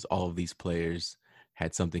wrong because all of these players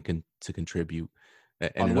had something to contribute.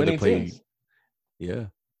 And on another winning player, teams. Yeah,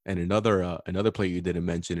 and another player you didn't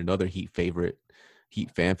mention, another Heat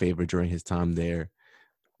fan favorite during his time there,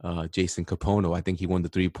 Jason Kapono. I think he won the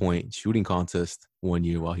 3-point shooting contest one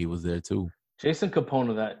year while he was there too. Jason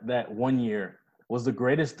Kapono that 1 year was the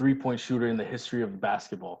greatest 3-point shooter in the history of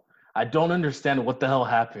basketball. I don't understand what the hell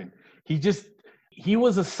happened. He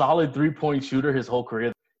was a solid 3-point shooter his whole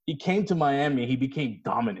career. He came to Miami, he became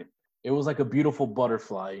dominant. It was like a beautiful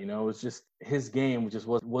butterfly, you know. It was just his game just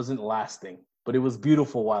wasn't lasting, but it was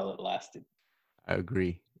beautiful while it lasted. I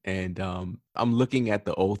agree. And I'm looking at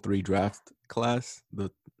the 03 draft class, the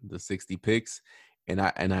 60 picks, and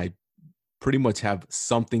I pretty much have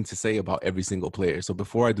something to say about every single player. So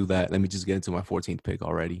before I do that, let me just get into my 14th pick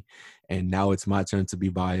already. And now it's my turn to be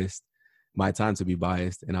biased. My time to be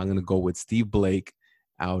biased. And I'm going to go with Steve Blake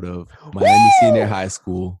out of Miami Senior High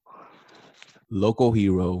School. Local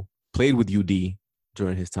hero. Played with UD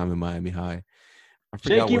during his time in Miami High.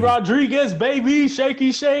 Shaky Rodriguez, baby.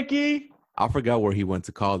 Shaky. I forgot where he went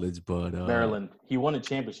to college, but Maryland. He won a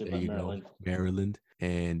championship at Maryland. Maryland.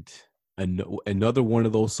 And another one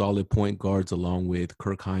of those solid point guards, along with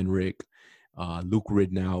Kirk Heinrich, Luke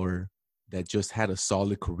Ridnour, that just had a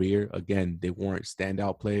solid career. Again, they weren't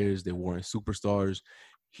standout players. They weren't superstars.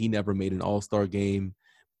 He never made an all-star game,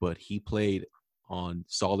 but he played on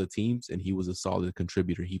solid teams, and he was a solid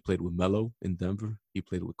contributor. He played with Melo in Denver. He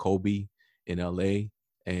played with Kobe in LA,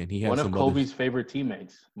 and he had one of some Kobe's favorite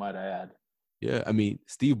teammates, might I add. Yeah, I mean,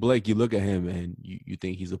 Steve Blake, you look at him and you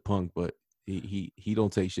think he's a punk, but he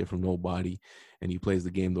don't take shit from nobody, and he plays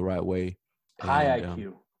the game the right way. High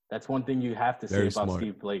IQ. That's one thing you have to say about smart.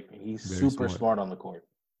 Steve Blake. He's super smart on the court.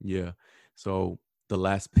 Yeah. So the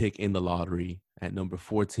last pick in the lottery at number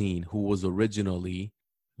 14, who was originally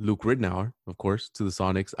Luke Ridnour, of course, to the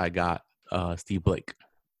Sonics, I got Steve Blake.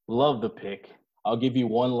 Love the pick. I'll give you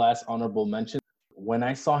one last honorable mention. When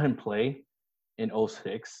I saw him play in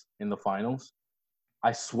 06 in the finals,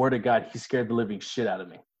 I swear to God, he scared the living shit out of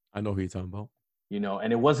me. I know who you're talking about. You know,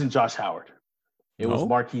 and it wasn't Josh Howard. It was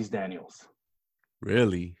Marquise Daniels.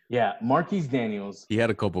 Really? Yeah, Marquise Daniels. He had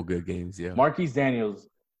a couple good games, yeah. Marquise Daniels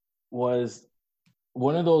was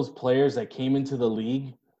one of those players that came into the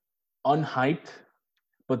league unhyped,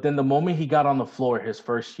 but then the moment he got on the floor his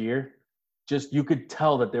first year, just you could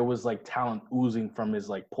tell that there was like talent oozing from his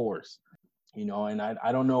like pores, you know. And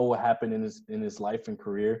I don't know what happened in his life and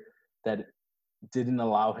career that didn't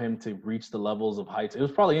allow him to reach the levels of heights. It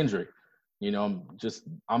was probably injury, you know.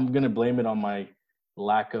 I'm gonna blame it on my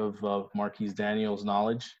lack of Marquise Daniels'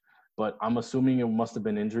 knowledge, but I'm assuming it must have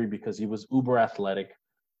been injury because he was uber athletic.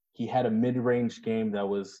 He had a mid-range game that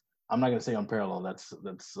was, I'm not going to say unparalleled.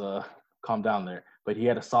 That's calm down there. But he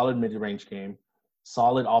had a solid mid-range game,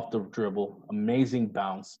 solid off the dribble, amazing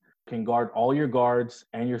bounce, can guard all your guards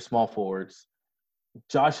and your small forwards.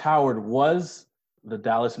 Josh Howard was the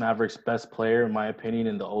Dallas Mavericks' best player, in my opinion,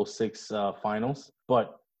 in the 06 finals.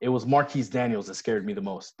 But it was Marquise Daniels that scared me the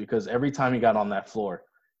most because every time he got on that floor,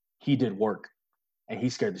 he did work, and he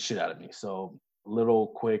scared the shit out of me. So little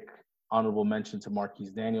quick honorable mention to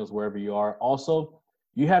Marquise Daniels, wherever you are. Also,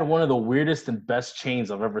 you had one of the weirdest and best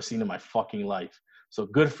chains I've ever seen in my fucking life. So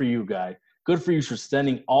good for you, guy. Good for you for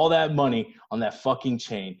spending all that money on that fucking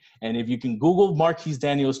chain. And if you can Google Marquise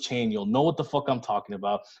Daniels chain, you'll know what the fuck I'm talking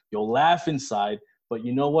about. You'll laugh inside, but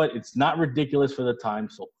you know what? It's not ridiculous for the time,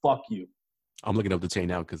 so fuck you. I'm looking up the chain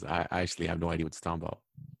now because I actually have no idea what it's talking about.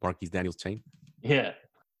 Marquise Daniels chain? Yeah.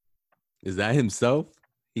 Is that himself?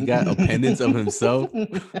 He got a pendant of himself?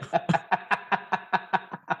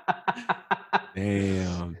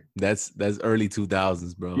 Damn. That's early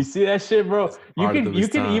 2000s, bro. You see that shit, bro? You can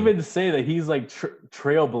time. even say that he's like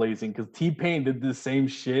trailblazing because T-Pain did the same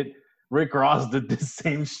shit. Rick Ross did the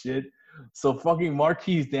same shit. So fucking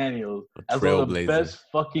Marquise Daniels as one of the best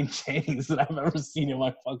fucking chains that I've ever seen in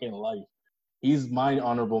my fucking life. He's my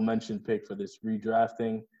honorable mention pick for this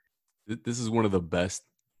redrafting. This is one of the best,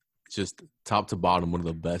 just top to bottom, one of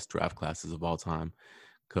the best draft classes of all time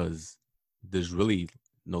because there's really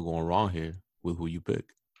no going wrong here with who you pick.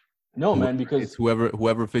 No, man, because it's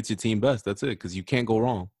whoever fits your team best. That's it, because you can't go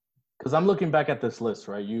wrong. Because I'm looking back at this list,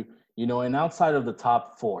 right? You know, and outside of the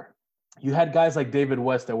top four, you had guys like David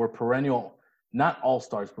West that were perennial, not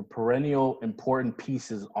all-stars, but perennial important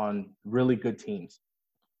pieces on really good teams.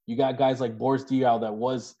 You got guys like Boris Diaw that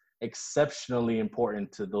was exceptionally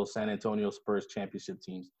important to those San Antonio Spurs championship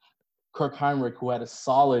teams. Kirk Hinrich, who had a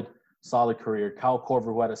solid career. Kyle Korver,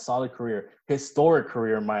 who had a solid career, historic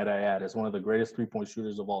career, might I add, as one of the greatest three-point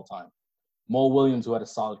shooters of all time. Mo Williams, who had a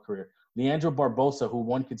solid career. Leandro Barbosa, who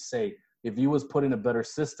one could say, if he was put in a better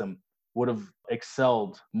system, would have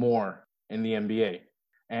excelled more in the NBA.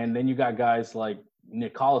 And then you got guys like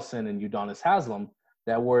Nick Collison and Udonis Haslem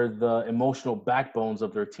that were the emotional backbones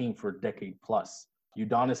of their team for a decade plus.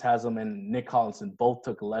 Udonis Haslem and Nick Collison both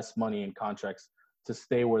took less money in contracts to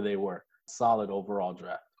stay where they were. Solid overall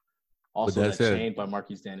draft. Also, that chain by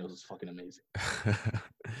Marquise Daniels is fucking amazing.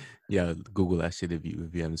 Yeah, Google that shit if you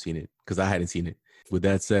haven't seen it, because I hadn't seen it. With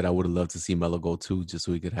that said, I would have loved to see Melo go too, just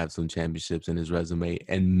so he could have some championships in his resume,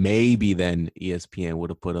 and maybe then ESPN would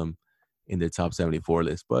have put him in their top 74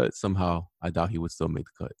 list. But somehow, I doubt he would still make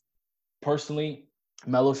the cut. Personally,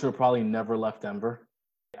 Melo should have probably never left Denver.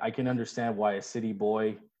 I can understand why a city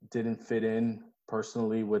boy didn't fit in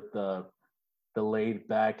personally with the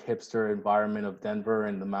laid-back hipster environment of Denver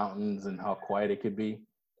and the mountains and how quiet it could be.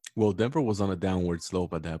 Well, Denver was on a downward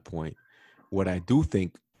slope at that point. What I do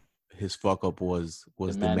think his fuck-up was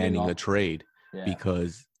demanding a trade,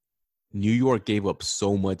 because New York gave up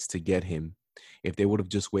so much to get him. If they would have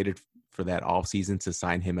just waited for that offseason to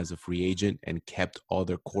sign him as a free agent and kept all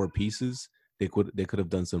their core pieces, they could have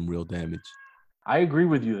done some real damage. I agree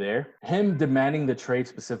with you there. Him demanding the trade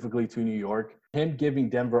specifically to New York, him giving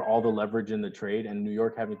Denver all the leverage in the trade, and New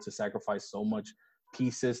York having to sacrifice so much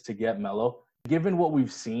pieces to get Melo. Given what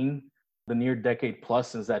we've seen the near decade plus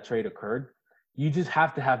since that trade occurred, you just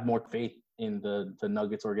have to have more faith in the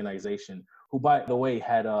Nuggets organization, who, by the way,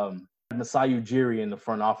 had Masai Ujiri in the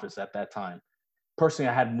front office at that time. Personally,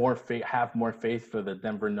 I had have more faith for the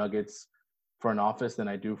Denver Nuggets front office than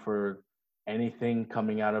I do for anything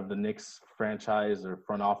coming out of the Knicks franchise or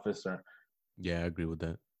front office or. Yeah, I agree with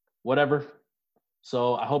that. Whatever.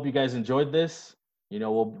 So I hope you guys enjoyed this. You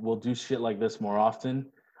know, we'll do shit like this more often.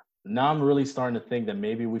 Now I'm really starting to think that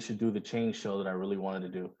maybe we should do the chain show that I really wanted to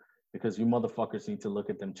do, because you motherfuckers need to look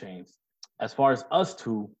at them chains. As far as us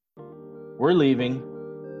two, we're leaving.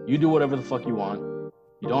 You do whatever the fuck you want.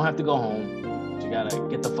 You don't have to go home, but you gotta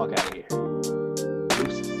get the fuck out of here.